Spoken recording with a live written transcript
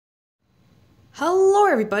Hello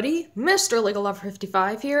everybody, Mr. Lego Lover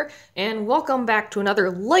 55 here, and welcome back to another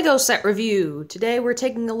Lego set review. Today we're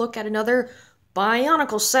taking a look at another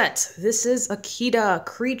Bionicle set. This is Akida,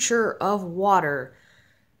 Creature of Water.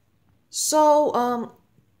 So,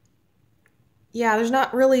 yeah, there's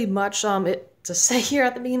not really much to say here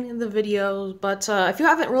at the beginning of the video, but if you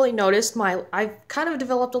haven't really noticed, I've kind of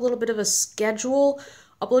developed a little bit of a schedule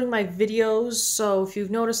uploading my videos, so if you've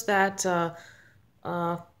noticed that,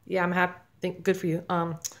 yeah, I'm happy. Good for you.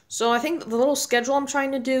 So I think the little schedule I'm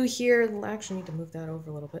trying to do here, I actually need to move that over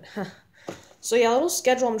a little bit. So yeah, a little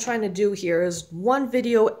schedule I'm trying to do here is one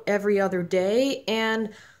video every other day, and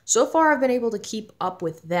so far I've been able to keep up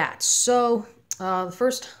with that. So and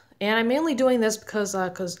I'm mainly doing this because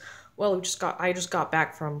well, I just got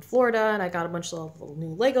back from Florida and I got a bunch of little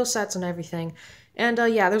new Lego sets and everything, and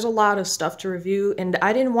yeah, there's a lot of stuff to review, and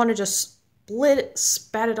I didn't want to just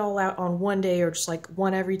spat it all out on one day, or just like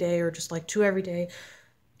one every day, or just like two every day.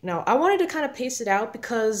 No, I wanted to kind of pace it out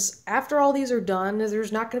because after all these are done,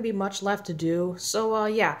 there's not going to be much left to do. So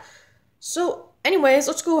yeah. So anyways,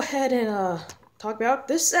 let's go ahead and talk about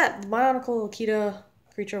this set, Bionicle Akida,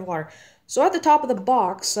 Creature of Water. So at the top of the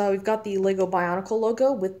box, we've got the Lego Bionicle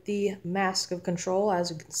logo with the Mask of Control,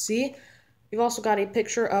 as you can see. We've also got a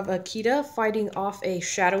picture of Akida fighting off a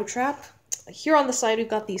shadow trap. Here on the side, we've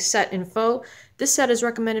got the set info. This set is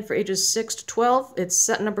recommended for ages 6 to 12. It's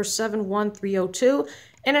set number 71302,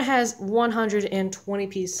 and it has 120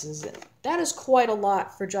 pieces in it. That is quite a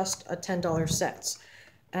lot for just a $10 set.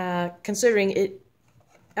 Considering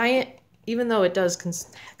it, even though it does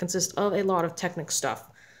consist of a lot of Technic stuff.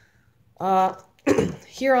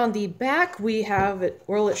 Here on the back, we have it,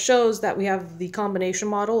 well, it shows that we have the combination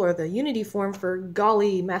model, or the Unity form, for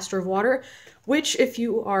Golly, Master of Water, which, if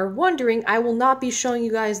you are wondering, I will not be showing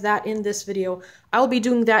you guys that in this video. I will be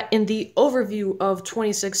doing that in the overview of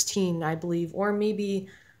 2016, I believe, or maybe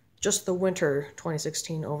just the winter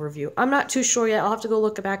 2016 overview. I'm not too sure yet. I'll have to go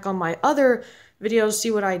look back on my other videos,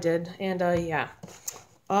 see what I did, and yeah.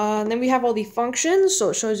 And then we have all the functions,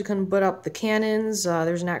 so it shows you can put up the cannons,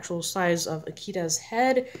 there's an actual size of Akida's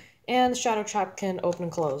head, and the shadow trap can open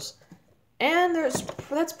and close. And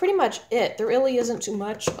that's pretty much it. There really isn't too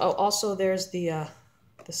much. Oh, also there's the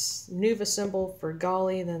Nuva symbol for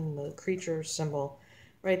Golly, then the creature symbol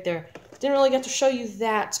right there. Didn't really get to show you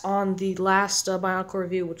that on the last Bionicle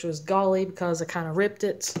review, which was Golly, because I kind of ripped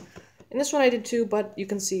it. And this one I did too, but you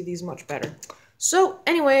can see these much better. So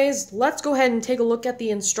anyways, let's go ahead and take a look at the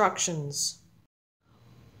instructions.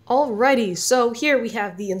 Alrighty, so here we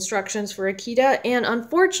have the instructions for Akida, and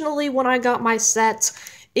unfortunately when I got my set,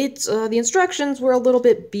 the instructions were a little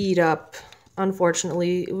bit beat up,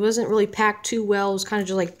 unfortunately. It wasn't really packed too well, it was kind of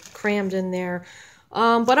just like crammed in there.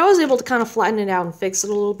 But I was able to kind of flatten it out and fix it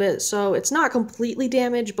a little bit, so it's not completely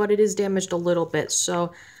damaged, but it is damaged a little bit,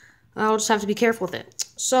 so I'll just have to be careful with it.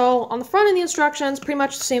 So on the front of the instructions, pretty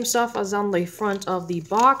much the same stuff as on the front of the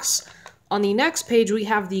box. On the next page, we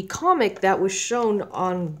have the comic that was shown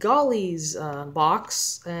on Golly's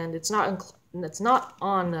box, and it's not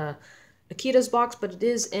on Akida's box, but it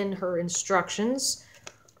is in her instructions.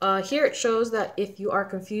 Here it shows that if you are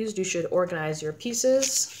confused, you should organize your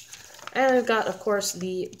pieces. And we've got, of course,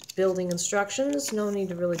 the building instructions. No need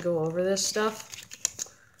to really go over this stuff.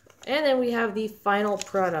 And then we have the final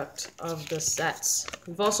product of the sets.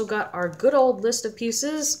 We've also got our good old list of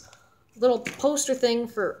pieces. Little poster thing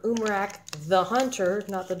for Umrak the Hunter,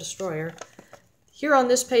 not the Destroyer. Here on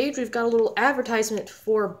this page, we've got a little advertisement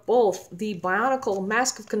for both the Bionicle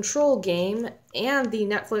Mask of Control game and the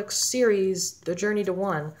Netflix series, The Journey to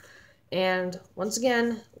One. And once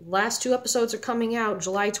again, last two episodes are coming out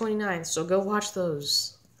July 29th, so go watch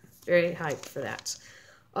those. Very hyped for that.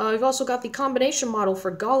 We've also got the combination model for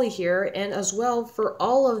Golly here, and as well for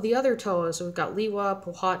all of the other Toas. So we've got Liwa,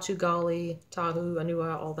 Pohatu, Golly, Tahu,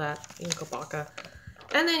 Anua, all that, Inkabaka.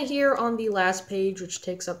 And then here on the last page, which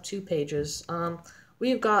takes up 2 pages,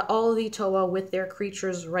 we've got all of the Toa with their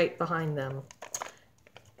creatures right behind them.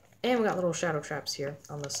 And we got little shadow traps here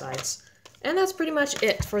on the sides. And that's pretty much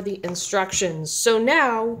it for the instructions. So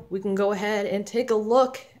now we can go ahead and take a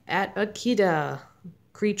look at Akida,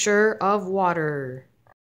 Creature of Water.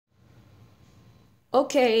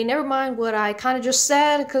 Okay, never mind what I kind of just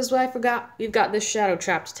said, because I forgot we've got this shadow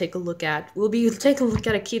trap to take a look at. We'll be taking a look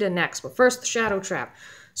at Akida next, but first the shadow trap.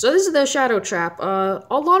 So this is the shadow trap. A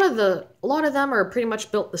lot of them are pretty much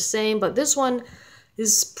built the same, but this one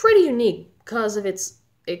is pretty unique because of its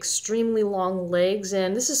extremely long legs,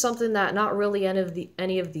 and this is something that not really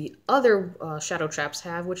any of the other shadow traps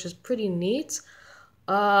have, which is pretty neat.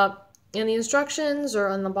 In the instructions or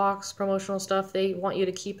on the box promotional stuff, they want you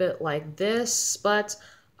to keep it like this, but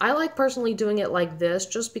I like personally doing it like this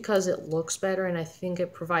just because it looks better and I think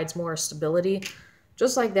it provides more stability.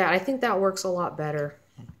 Just like that. I think that works a lot better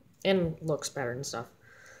and looks better and stuff.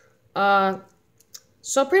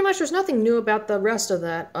 So pretty much there's nothing new about the rest of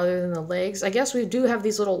that other than the legs. I guess we do have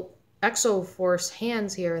these little Exoforce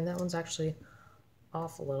hands here, and that one's actually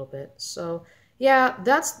off a little bit. So yeah,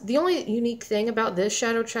 that's the only unique thing about this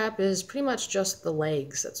Shadow Trap is pretty much just the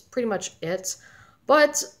legs. That's pretty much it.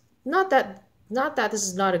 But not that this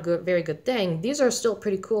is not a very good thing. These are still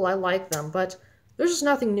pretty cool. I like them, but there's just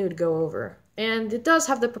nothing new to go over. And it does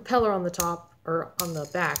have the propeller on the top or on the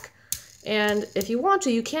back. And if you want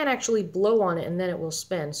to, you can actually blow on it and then it will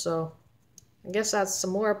spin. So I guess that's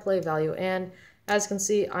some more play value. And as you can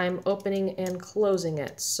see, I'm opening and closing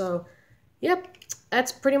it. So yep,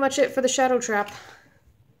 that's pretty much it for the Shadow Trap.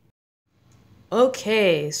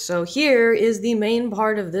 Okay, so here is the main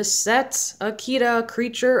part of this set, Akida,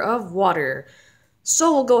 Creature of Water.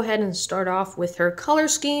 So we'll go ahead and start off with her color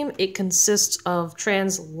scheme. It consists of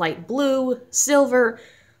trans light blue, silver,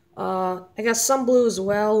 I guess some blue as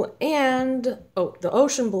well, and, the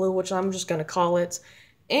ocean blue, which I'm just going to call it,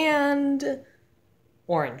 and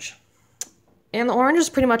orange. And the orange is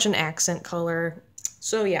pretty much an accent color.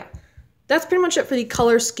 So yeah, that's pretty much it for the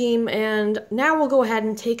color scheme, and now we'll go ahead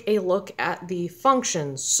and take a look at the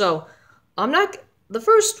functions. So the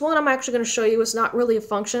first one I'm actually going to show you is not really a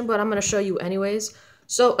function, but I'm going to show you anyways.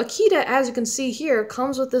 So Akida, as you can see here,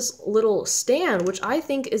 comes with this little stand, which I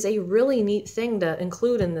think is a really neat thing to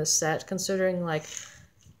include in this set, considering, like,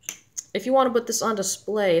 if you want to put this on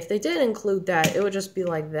display, if they did include that, it would just be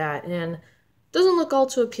like that, and it doesn't look all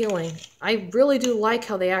too appealing. I really do like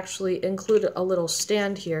how they actually include a little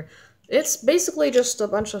stand here. It's basically just a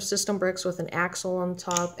bunch of system bricks with an axle on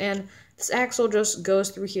top, and this axle just goes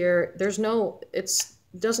through here. It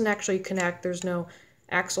doesn't actually connect, there's no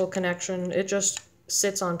axle connection, it just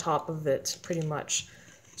sits on top of it, pretty much.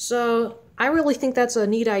 So, I really think that's a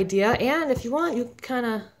neat idea, and if you want, you kind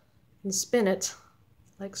of spin it,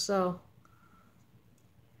 like so.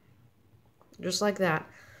 Just like that.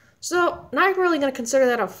 So, not really going to consider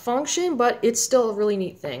that a function, but it's still a really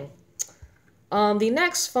neat thing. The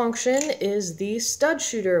next function is the stud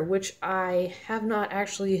shooter, which I have not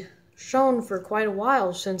actually shown for quite a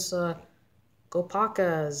while since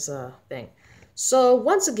Gopaka's thing. So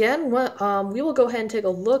once again, we will go ahead and take a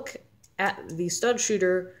look at the stud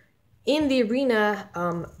shooter in the arena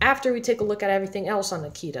after we take a look at everything else on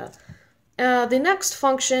Akida. The next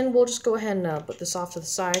function, we'll just go ahead and put this off to the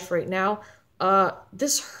side for right now.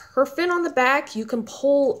 Her fin on the back, you can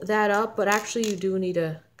pull that up, but actually you do need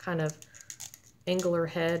to kind of angle her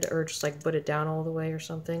head or just like put it down all the way or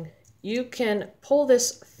something. You can pull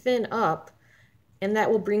this fin up and that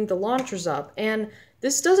will bring the launchers up. And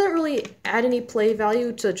this doesn't really add any play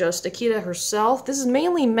value to just Akida herself. This is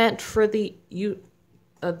mainly meant for the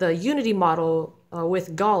Unity model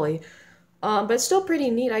with Golly. But it's still pretty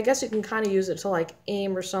neat. I guess you can kind of use it to like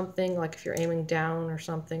aim or something, like if you're aiming down or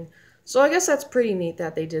something. So I guess that's pretty neat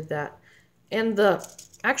that they did that. And the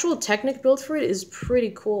actual Technic build for it is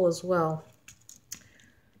pretty cool as well.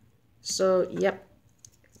 So, yep.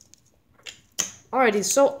 Alrighty,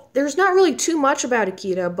 so there's not really too much about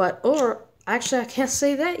Akida, or actually I can't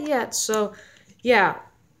say that yet. So, yeah,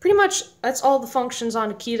 pretty much that's all the functions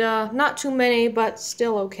on Akida. Not too many, but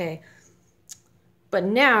still okay. But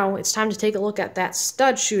now it's time to take a look at that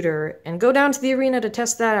stud shooter and go down to the arena to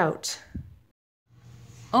test that out.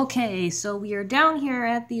 Okay, so we are down here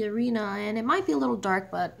at the arena, and it might be a little dark,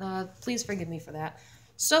 but please forgive me for that.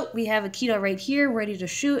 So we have Akida right here, ready to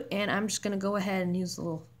shoot, and I'm just going to go ahead and use the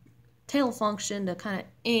little tail function to kind of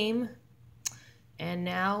aim. And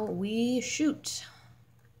now we shoot.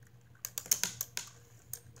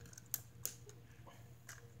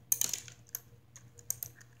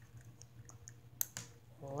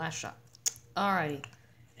 Last shot. Alrighty.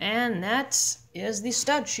 And that is the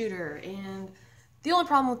stud shooter, and the only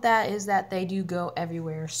problem with that is that they do go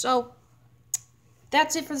everywhere. So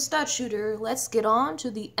that's it for the stud shooter. Let's get on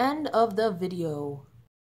to the end of the video.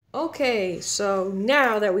 Okay, so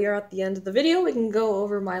now that we are at the end of the video, we can go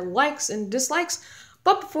over my likes and dislikes.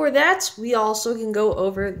 But before that, we also can go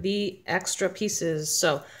over the extra pieces.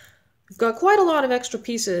 So we've got quite a lot of extra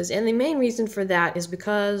pieces, and the main reason for that is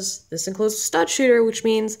because this includes a stud shooter, which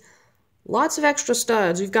means lots of extra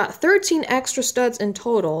studs. We've got 13 extra studs in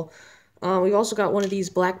total. We've also got one of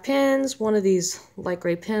these black pins, one of these light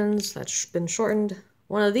gray pins that's been shortened,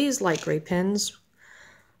 one of these light gray pins,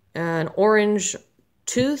 an orange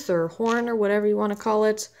tooth or horn or whatever you want to call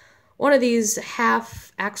it, one of these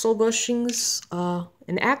half axle bushings,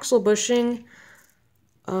 an axle bushing,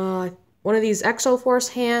 one of these Exoforce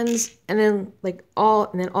hands, and then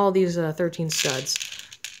all these 13 studs.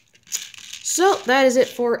 So that is it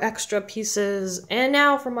for extra pieces, and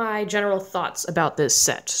now for my general thoughts about this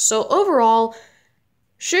set. So overall,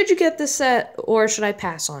 should you get this set or should I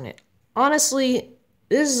pass on it? Honestly,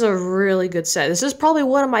 this is a really good set. This is probably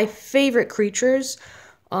one of my favorite creatures.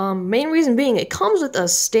 Main reason being it comes with a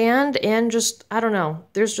stand and just, I don't know,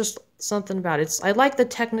 there's just something about it. I like the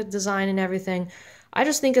Technic design and everything. I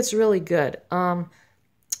just think it's really good. And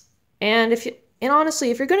honestly,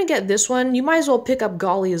 if you're going to get this one, you might as well pick up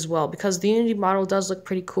Golly as well, because the Unity model does look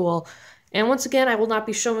pretty cool. And once again, I will not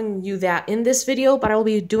be showing you that in this video, but I will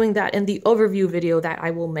be doing that in the overview video that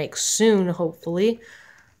I will make soon, hopefully.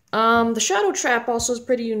 The Shadow Trap also is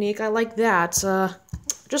pretty unique. I like that.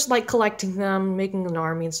 Just like collecting them, making an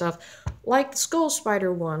army and stuff. Like the Skull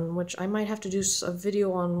Spider one, which I might have to do a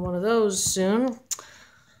video on one of those soon.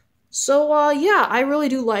 So, yeah, I really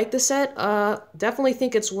do like the set. Definitely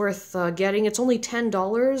think it's worth getting. It's only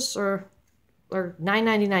 $10 or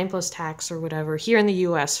 $9.99 plus tax or whatever, here in the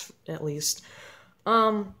US, at least.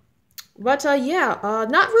 Yeah,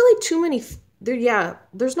 not really too many...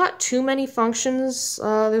 there's not too many functions.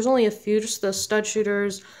 There's only a few, just the stud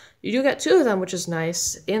shooters. You do get 2 of them, which is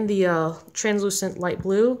nice, in the translucent light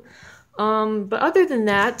blue. But other than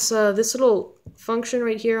that, this little function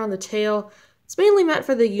right here on the tail... It's mainly meant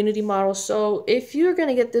for the Unity model, so if you're going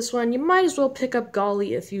to get this one, you might as well pick up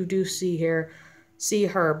Golly if you do see her.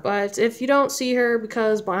 But if you don't see her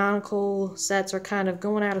because Bionicle sets are kind of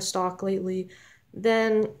going out of stock lately,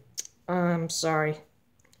 then I'm sorry.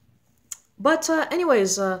 But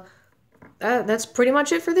anyways, that's pretty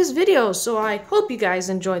much it for this video, so I hope you guys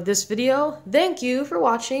enjoyed this video. Thank you for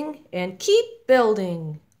watching, and keep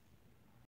building!